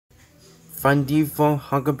Funding for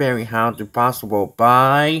Huckleberry Hound possible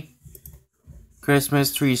by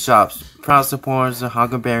Christmas Tree Shops. Proud supporters of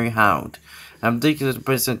Huckleberry Hound. I'm thinking of the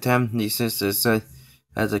present time sisters at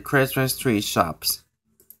the Christmas Tree Shops.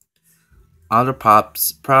 Other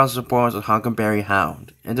Pops, proud supporters of Huckleberry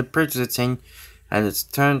Hound. And the purchasing and its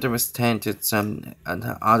turn to extend to some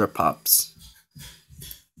other Pops.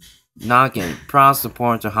 Noggin, proud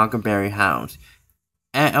supporters of Huckleberry Hound.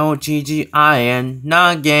 Noggin,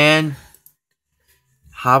 Noggin.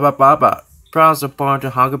 Haba Baba, proud supporter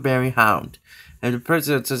of Huckleberry Hound, and the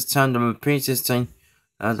president has turned the princess thing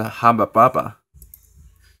the Haba Baba.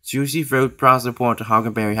 Juicy Fruit, proud supporter of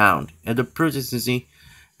Huckleberry Hound, and the presidency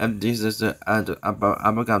and this is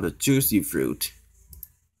about the Juicy Fruit.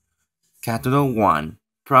 Capital One,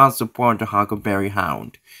 proud supporter of Huckleberry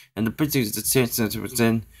Hound, and the presidency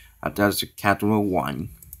of the Capital One.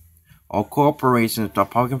 Or Corporation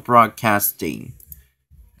of Public Broadcasting.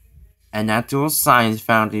 A Natural Science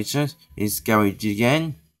Foundation is going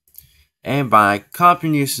again, and by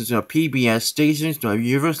contributions of PBS stations to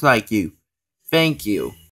viewers like you. Thank you.